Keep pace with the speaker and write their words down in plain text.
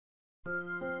I'm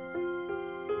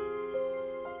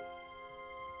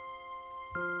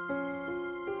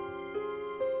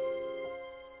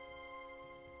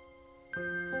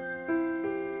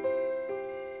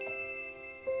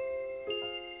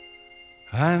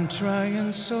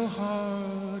trying so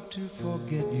hard to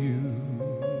forget you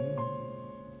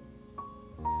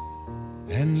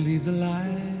and leave the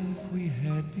life we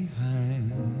had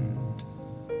behind.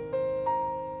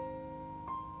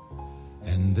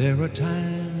 And there are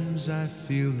times I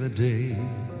feel the day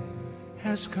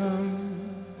has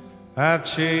come. I've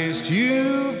chased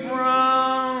you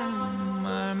from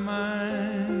my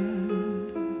mind,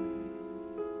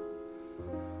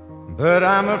 but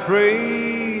I'm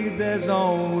afraid there's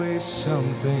always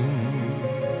something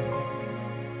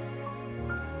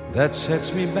that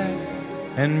sets me back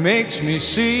and makes me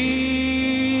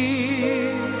see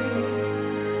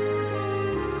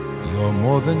you're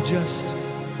more than just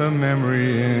a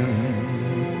memory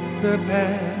in the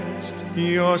past.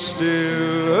 You're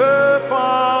still a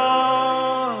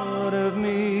part of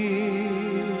me.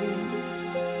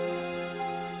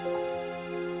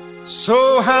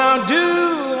 So how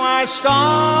do I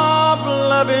stop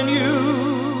loving you?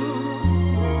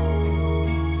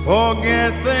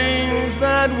 Forget things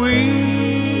that we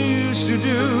used to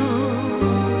do.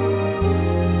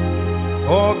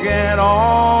 Forget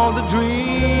all the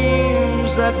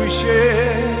dreams that we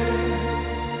shared,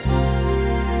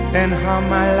 and how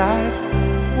my life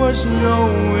was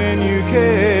knowing you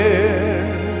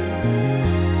cared.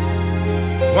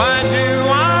 Why do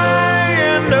I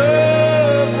end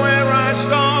up where I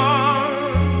start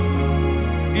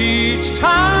each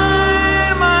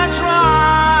time I try?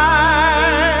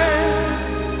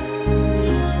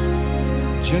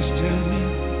 Just tell me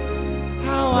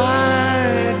how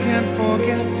I can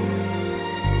forget,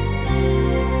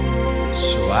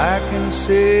 so I can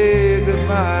say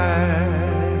goodbye.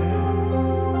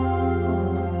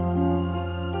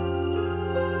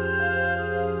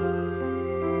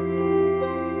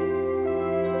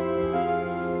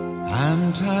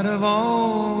 I'm tired of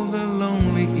all the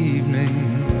lonely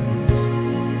evenings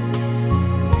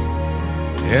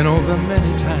and all the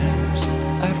many times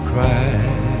I've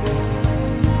cried.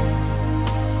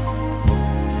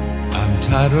 I'm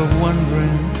tired of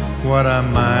wondering what I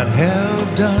might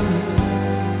have done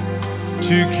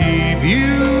to keep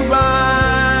you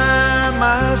by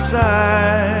my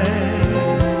side,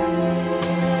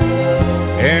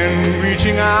 and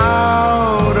reaching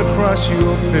out across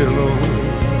your pillow,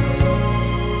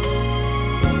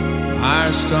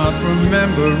 I start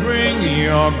remembering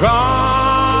you're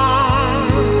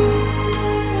gone.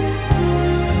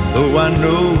 And though I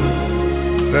know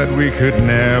that we could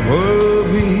never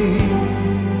be,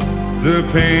 the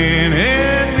pain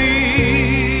in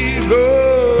me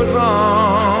goes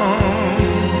on.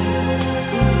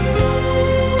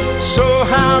 So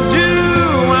how do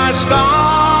I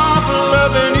stop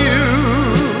loving you?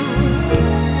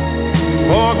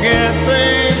 Forget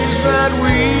things that we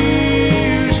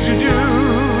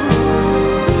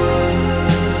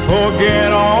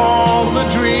forget all the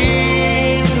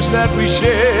dreams that we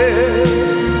shared,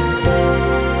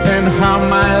 and how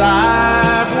my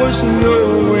life was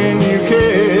knowing you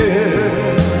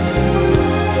cared.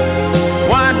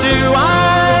 Why do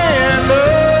I end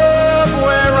up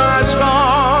where I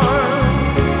start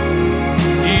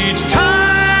each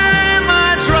time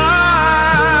I try?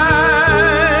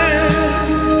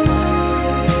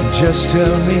 Just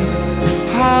tell me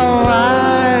how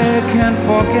I can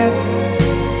forget,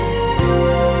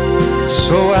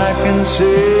 so I can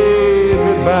say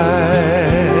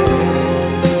goodbye.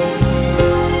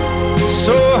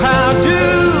 So how do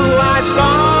I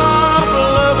stop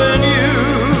loving you?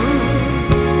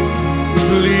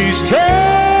 Please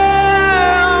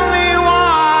tell me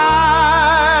why.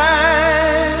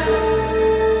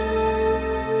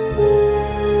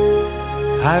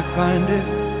 I find it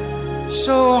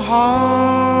so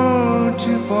hard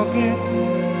to forget,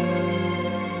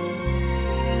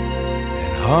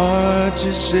 hard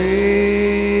to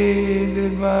say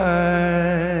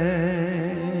goodbye.